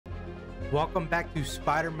Welcome back to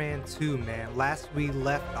Spider-Man 2, man. Last we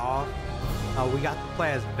left off, we got to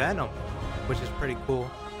play as Venom, which is pretty cool.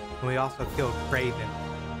 And we also killed Craven.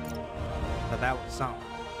 So that was something.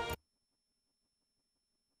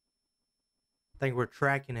 I think we're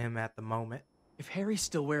tracking him at the moment. If Harry's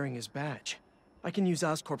still wearing his badge, I can use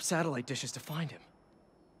Oscorp's satellite dishes to find him.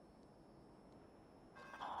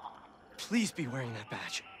 Please be wearing that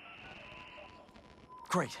badge.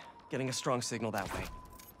 Great. Getting a strong signal that way.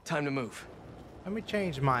 Time to move. Let me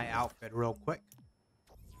change my outfit real quick.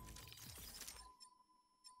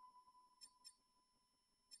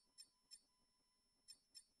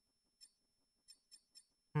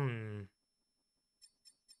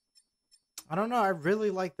 I don't know. I really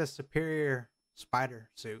like the superior spider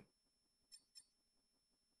suit.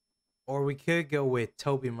 Or we could go with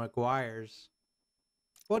Tobey Maguire's.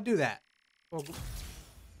 We'll do that. We'll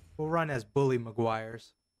run as Bully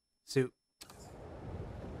Maguire's suit.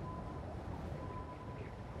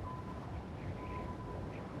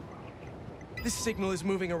 This signal is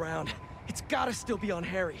moving around. It's gotta still be on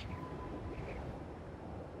Harry.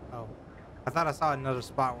 Oh, I thought I saw another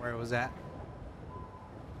spot where it was at.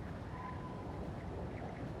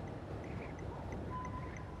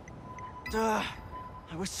 I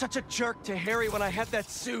was such a jerk to Harry when I had that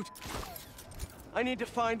suit. I need to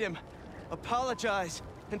find him, apologize,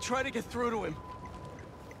 and try to get through to him.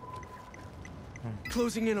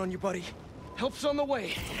 Closing in on you, buddy. Help's on the way.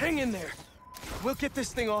 Hang in there. We'll get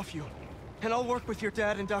this thing off you. And I'll work with your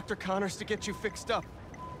dad and Dr. Connors to get you fixed up.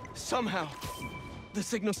 Somehow. The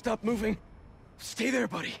signal stopped moving. Stay there,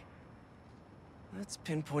 buddy. Let's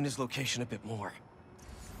pinpoint his location a bit more.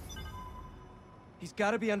 He's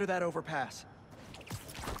got to be under that overpass.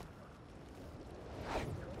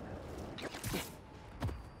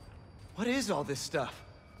 What is all this stuff?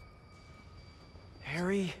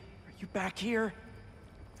 Harry, are you back here?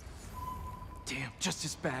 Damn, just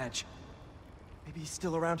his badge. Maybe he's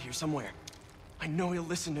still around here somewhere. I know he'll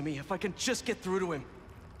listen to me if I can just get through to him.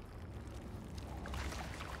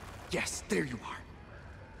 Yes, there you are.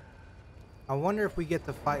 I wonder if we get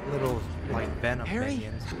to fight little, like, Venom Harry?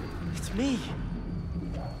 minions. It's me.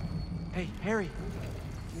 Hey, Harry.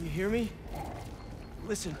 Can you hear me?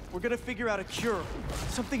 Listen, we're gonna figure out a cure.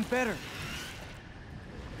 Something better.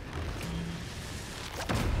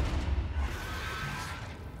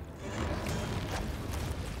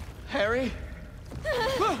 Harry?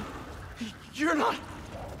 You're not...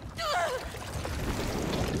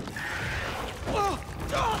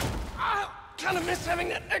 I kind of miss having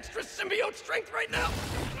that extra symbiote strength right now.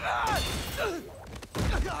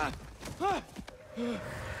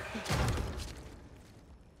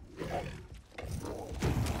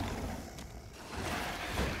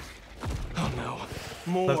 Oh no,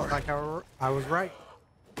 more. Looks like I was right.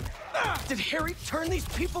 Did Harry turn these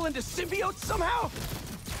people into symbiotes somehow?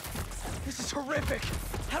 This is horrific.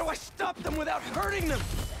 How do I stop them without hurting them?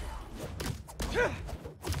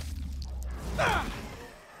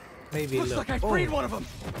 Maybe Looks like I freed one of them.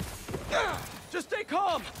 Just stay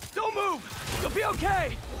calm. Don't move. You'll be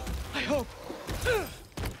okay. I hope.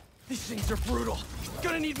 These things are brutal.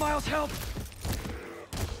 Gonna need Miles' help.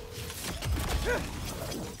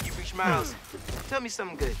 You reach Miles. Tell me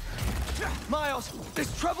something good. Miles,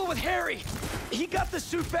 there's trouble with Harry. He got the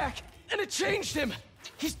suit back, and it changed him.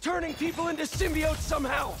 He's turning people into symbiotes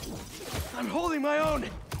somehow. I'm holding my own,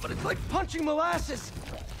 but it's like punching molasses.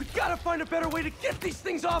 We gotta find a better way to get these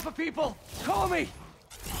things off of people. Call me.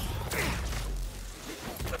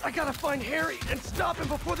 I gotta find Harry and stop him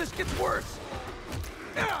before this gets worse.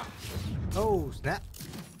 Oh, snap.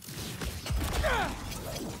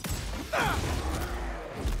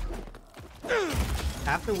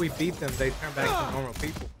 After we beat them, they turn back to normal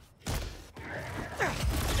people.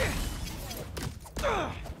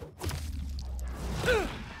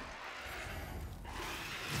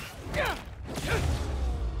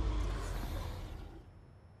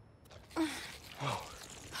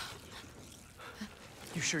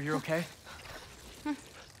 You sure you're okay?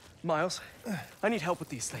 Miles, I need help with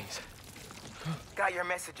these things. Got your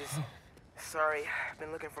messages. Sorry, I've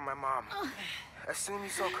been looking for my mom. Assume you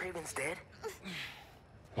saw Craven's dead?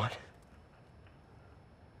 What?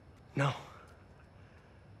 No.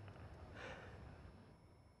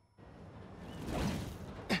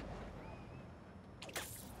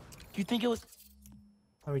 You think it was...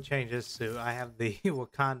 Let me change this suit. I have the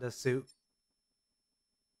Wakanda suit.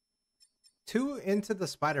 2 Into the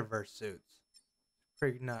Spider-Verse suits.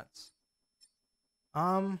 Pretty nuts.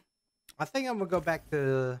 I think I'm gonna go back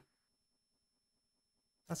to...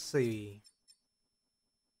 Let's see.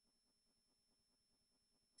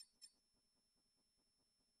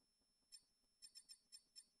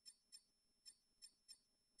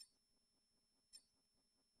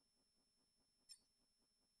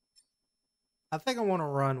 I think I want to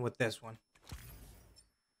run with this one.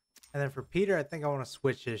 And then for Peter, I think I want to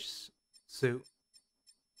switch his suit.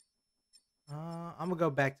 I'm gonna go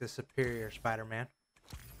back to Superior Spider-Man.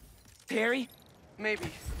 Harry?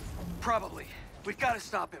 Maybe. Probably. We've got to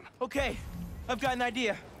stop him. Okay, I've got an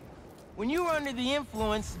idea. When you were under the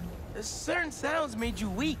influence, certain sounds made you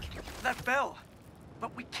weak. That bell.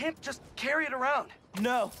 But we can't just carry it around.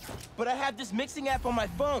 No, but I have this mixing app on my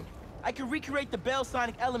phone. I can recreate the bell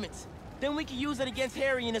sonic elements. Then we can use it against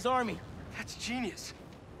Harry and his army. That's genius.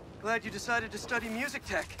 Glad you decided to study music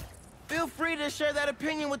tech. Feel free to share that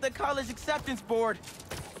opinion with the college acceptance board.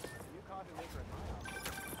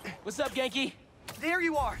 What's up, Genki? There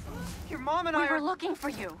you are. Your mom and I We were looking for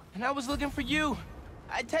you. And I was looking for you.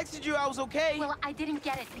 I texted you I was okay. Well, I didn't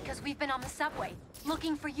get it because we've been on the subway,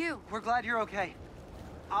 looking for you. We're glad you're okay.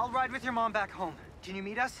 I'll ride with your mom back home. Can you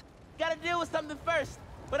meet us? Gotta deal with something first,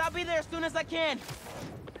 but I'll be there as soon as I can.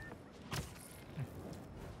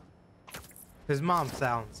 His mom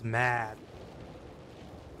sounds mad.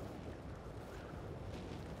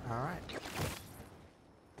 All right.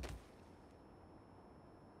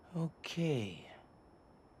 Okay.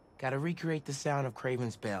 Gotta recreate the sound of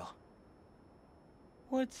Kraven's bell.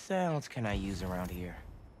 What sounds can I use around here?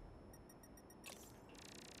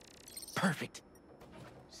 Perfect.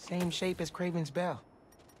 Same shape as Kraven's bell.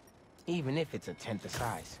 Even if it's a tenth the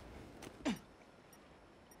size.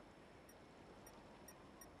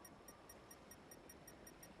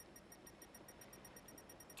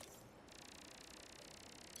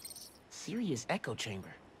 Serious echo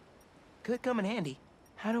chamber. Could come in handy.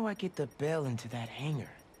 How do I get the bell into that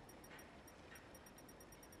hangar?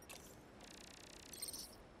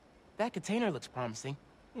 That container looks promising.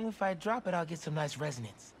 If I drop it, I'll get some nice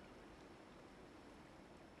resonance.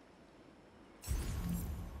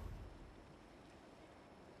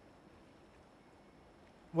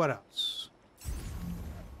 What else?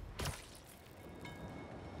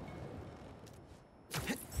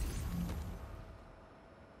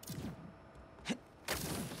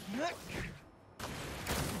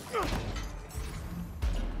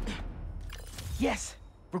 Yes!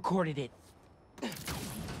 Recorded it.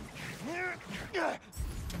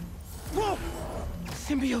 Whoa!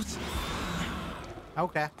 Symbiotes!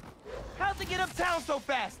 Okay. How'd they get uptown so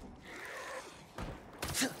fast?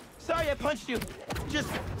 Sorry I punched you. Just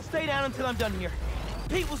stay down until I'm done here.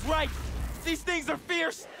 Pete was right. These things are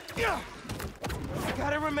fierce.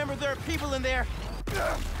 Gotta remember there are people in there.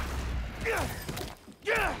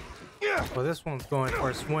 Well, this one's going for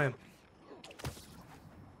a swim.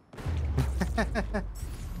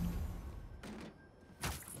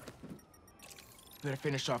 Better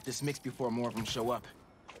finish off this mix before more of them show up.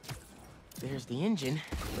 There's the engine,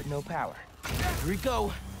 but no power. Here we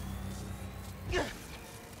go.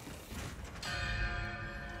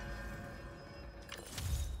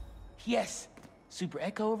 Yes, Super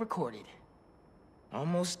Echo recorded.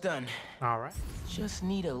 Almost done. All right. Just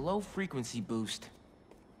need a low frequency boost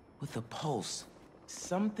with a pulse.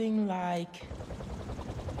 Something like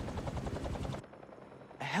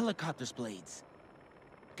a helicopter's blades.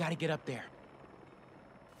 Gotta get up there.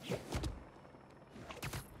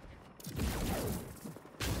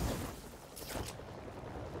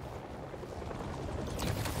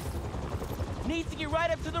 Needs to get right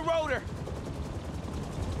up to the rotor.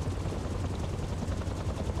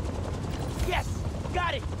 Yes,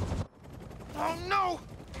 got it. Oh no,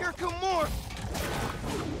 here come more.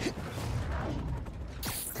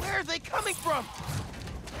 Where are they coming from?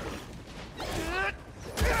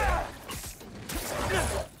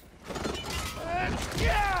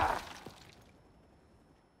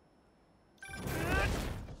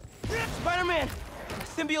 Spider-Man!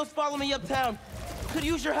 Symbiotes follow me uptown. Could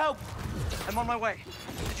use your help. I'm on my way.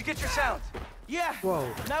 Did you get your sounds? Yeah. Whoa.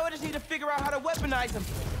 Now I just need to figure out how to weaponize them.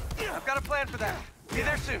 I've got a plan for that. Be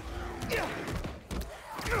there soon.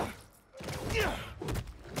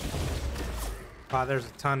 Wow, there's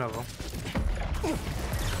a ton of them.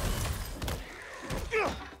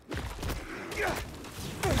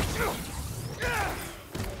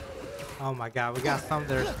 Oh my god, we got some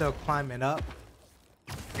that are still climbing up.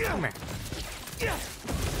 Come here.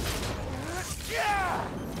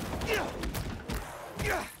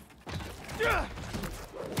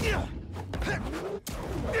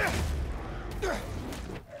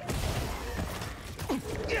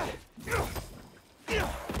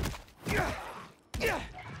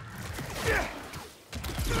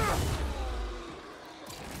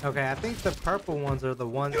 Okay, I think the purple ones are the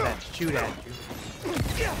ones that shoot at you.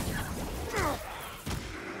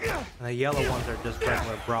 And the yellow ones are just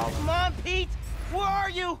regular brawlers. Come on, Pete! Where are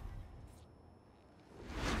you?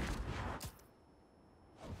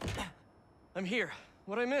 I'm here.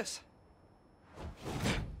 What'd I miss?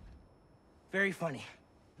 Very funny.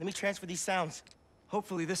 Let me transfer these sounds.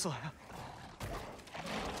 Hopefully this'll help.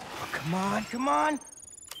 Oh, come on, come on!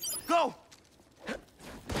 Go!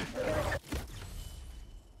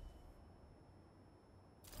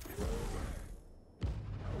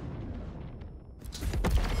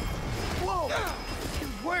 Whoa!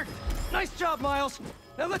 It worked! Nice job, Miles!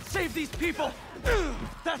 Now let's save these people!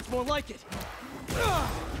 That's more like it!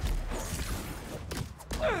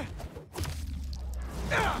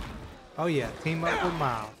 Oh yeah, team up with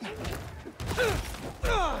Miles.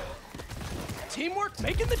 Teamwork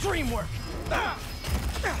making the dream work!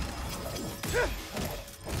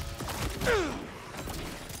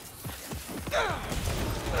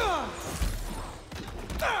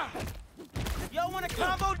 Y'all want a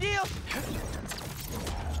combo deal?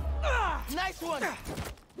 Nice one!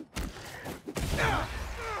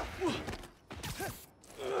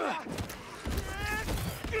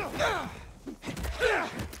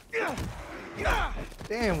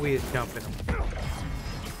 Damn, we is jumping him.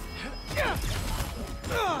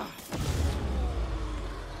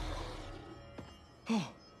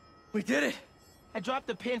 Oh, we did it! I dropped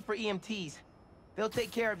a pin for EMTs. They'll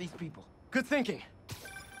take care of these people. Good thinking.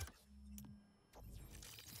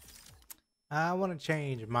 I want to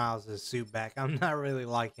change Miles' suit back. I'm not really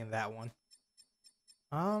liking that one.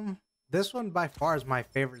 This one by far is my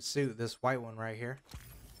favorite suit. This white one right here.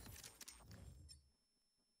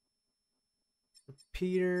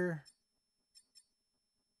 Peter.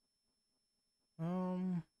 I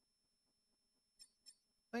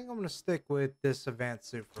think I'm gonna stick with this event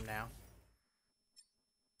suit for now.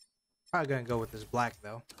 Probably gonna go with this black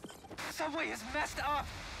though. Subway is messed up.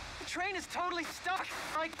 The train is totally stuck.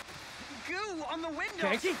 Like goo on the windows.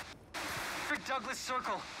 Yankee? Douglas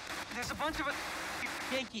Circle. There's a bunch of us.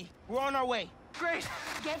 Yankee, we're on our way. Great.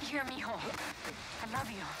 Get here, mijo. I love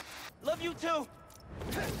you. Love you too.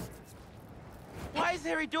 Why is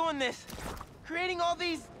Harry doing this? Creating all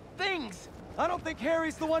these things? I don't think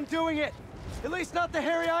Harry's the one doing it. At least not the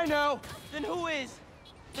Harry I know. Then who is?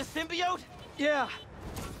 The symbiote? Yeah,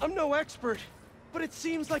 I'm no expert, but it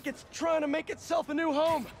seems like it's trying to make itself a new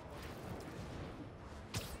home.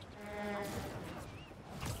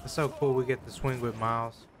 It's so cool we get to swing with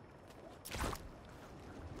Miles.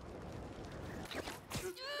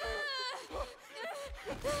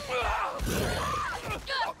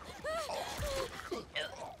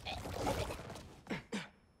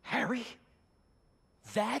 Harry?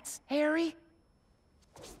 That's Harry?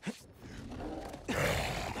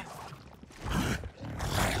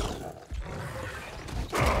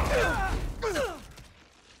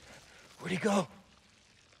 Where'd he go?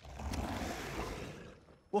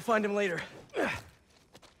 We'll find him later.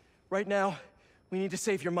 Right now, we need to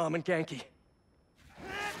save your mom and Genki.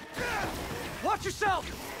 Watch yourself!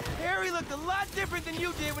 Harry looked a lot different than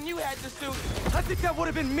you did when you had the suit. I think that would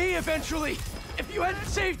have been me eventually, if you hadn't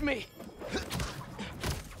saved me!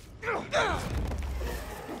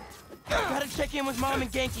 Gotta check in with Mom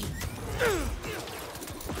and Genki.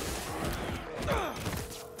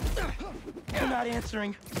 They're not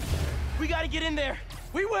answering. We gotta get in there.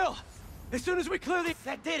 We will! As soon as we clear the...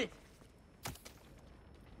 That did it.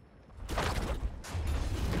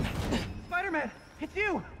 Spider-Man, it's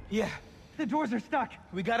you. Yeah, The doors are stuck.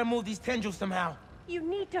 we gotta move these tendrils somehow. You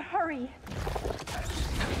need to hurry.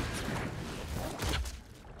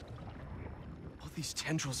 All these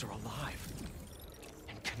tendrils are alive.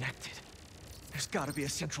 And connected. There's gotta be a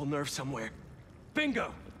central nerve somewhere.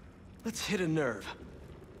 Bingo! Let's hit a nerve.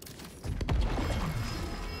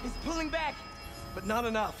 It's pulling back. But not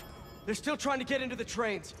enough. They're still trying to get into the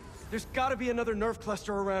trains. There's gotta be another nerve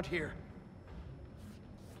cluster around here.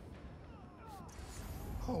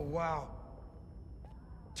 Oh, wow.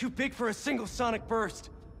 Too big for a single sonic burst.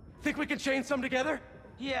 Think we can chain some together?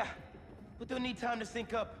 Yeah, but they'll need time to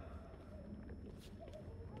sync up.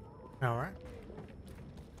 All right.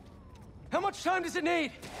 How much time does it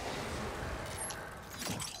need?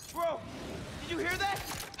 Bro, did you hear that?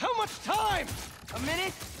 How much time? A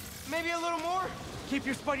minute? Maybe a little more? Keep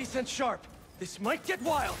your spidey sense sharp. This might get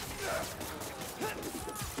wild.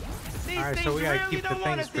 These All right, things so we gotta really keep the don't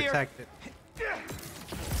want things us here. protected.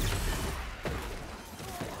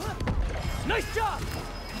 Nice job!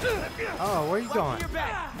 Oh, where are you Watch going? your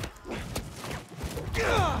back.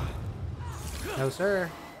 No, sir.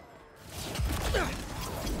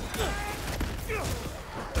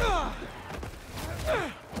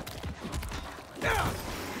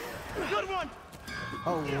 Good one.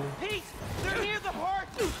 Oh, Pete, they're near the heart.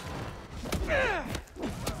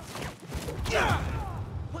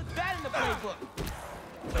 Put that in the playbook.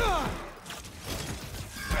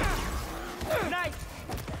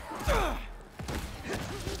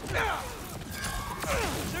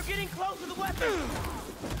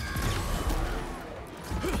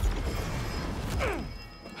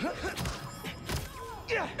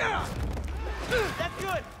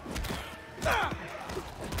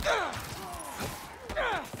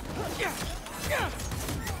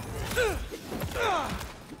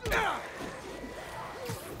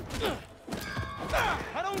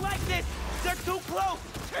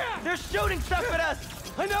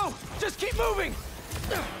 I know! Just keep moving!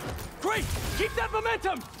 Great! Keep that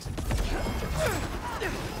momentum!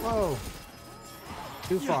 Whoa.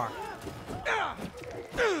 Too far.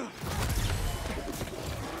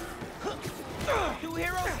 Two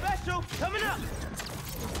hero special coming up.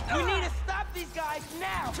 We need to stop these guys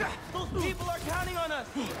now. Those people are counting on us.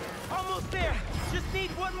 Almost there. Just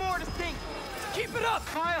need one more to sink. Keep it up!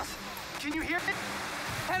 Miles, can you hear it?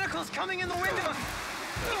 Tentacles coming in the windows.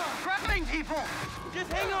 Grabbing people.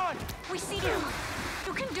 Just hang on. We see you.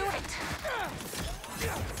 You can do it.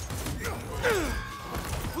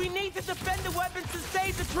 We need to defend the weapons to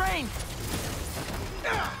save the train.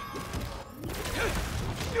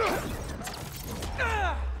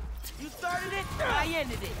 You started it, I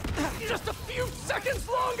ended it. Just a few seconds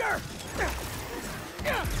longer!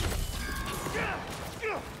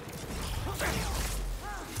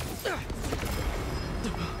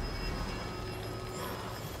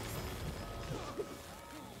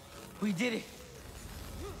 We did it.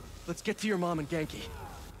 Let's get to your mom and Genki.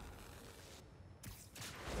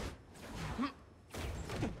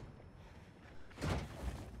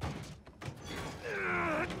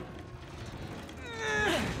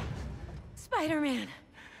 Spider-Man.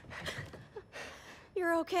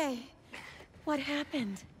 You're okay. What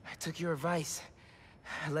happened? I took your advice.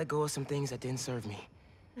 I let go of some things that didn't serve me.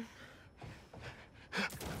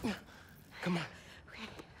 Come on.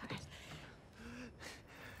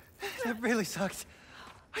 That really sucked.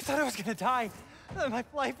 I thought I was gonna die. My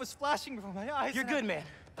life was flashing before my eyes. You're good, man.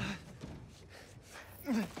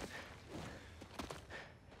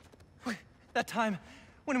 That time,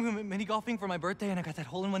 when we went mini golfing for my birthday and I got that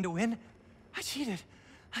hole-in-one to win, I cheated.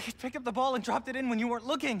 I could pick up the ball and dropped it in when you weren't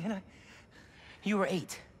looking, and You were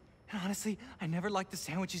 8. And honestly, I never liked the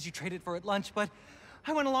sandwiches you traded for at lunch, but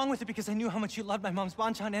I went along with it because I knew how much you loved my mom's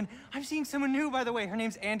banchan, and I'm seeing someone new, by the way. Her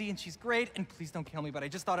name's Andy, and she's great, and please don't kill me, but I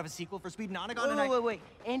just thought of a sequel for Speed Nonagon, and Wait.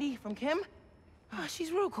 Andy from Kim? Oh,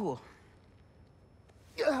 she's real cool.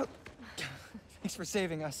 Thanks for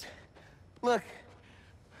saving us. Look,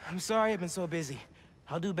 I'm sorry I've been so busy.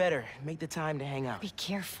 I'll do better. Make the time to hang out. Be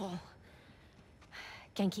careful.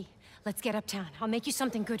 Genki, let's get uptown. I'll make you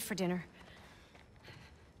something good for dinner.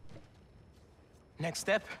 Next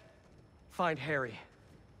step? Find Harry.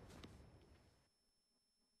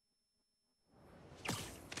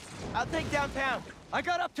 I'll take downtown. I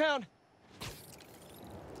got uptown!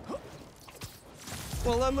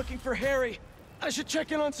 Well, I'm looking for Harry. I should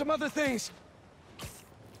check in on some other things.